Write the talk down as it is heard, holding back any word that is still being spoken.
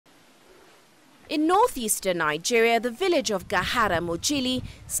In northeastern Nigeria, the village of Gahara Mojili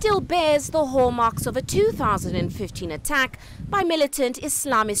still bears the hallmarks of a 2015 attack by militant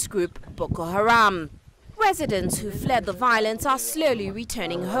Islamist group Boko Haram. Residents who fled the violence are slowly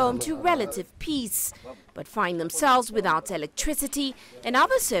returning home to relative peace, but find themselves without electricity and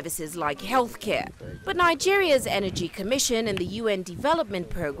other services like healthcare. But Nigeria's Energy Commission and the UN Development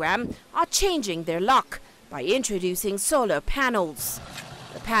Program are changing their luck by introducing solar panels.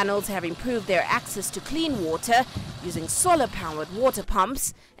 The panels have improved their access to clean water using solar-powered water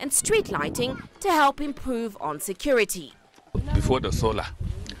pumps and street lighting to help improve on security. Before the solar,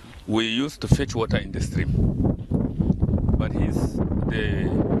 we used to fetch water in the stream, but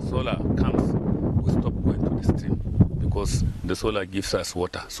the solar comes, we stop going to the stream because the solar gives us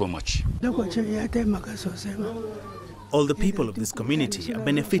water so much. All the people of this community are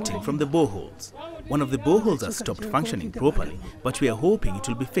benefiting from the boreholes. One of the boreholes has stopped functioning properly, but we are hoping it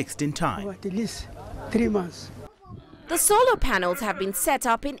will be fixed in time. At least 3 months. The solar panels have been set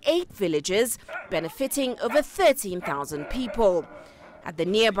up in 8 villages, benefiting over 13,000 people. At the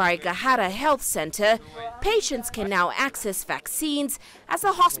nearby Gahara Health Center, patients can now access vaccines as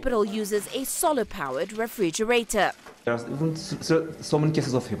the hospital uses a solar-powered refrigerator. There are even so many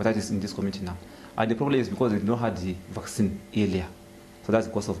cases of hepatitis in this community now. And the problem is because they don't have the vaccine earlier. So that's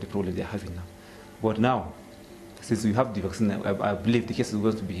because of the problem they're having now. But now, since we have the vaccine, I believe the case is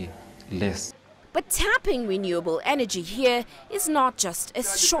going to be less. But tapping renewable energy here is not just a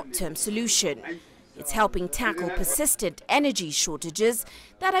short-term solution. It's helping tackle persistent energy shortages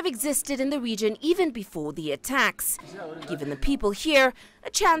that have existed in the region even before the attacks, giving the people here a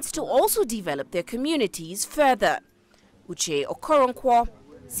chance to also develop their communities further. Uche Okoronkwo,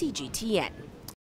 CGTN.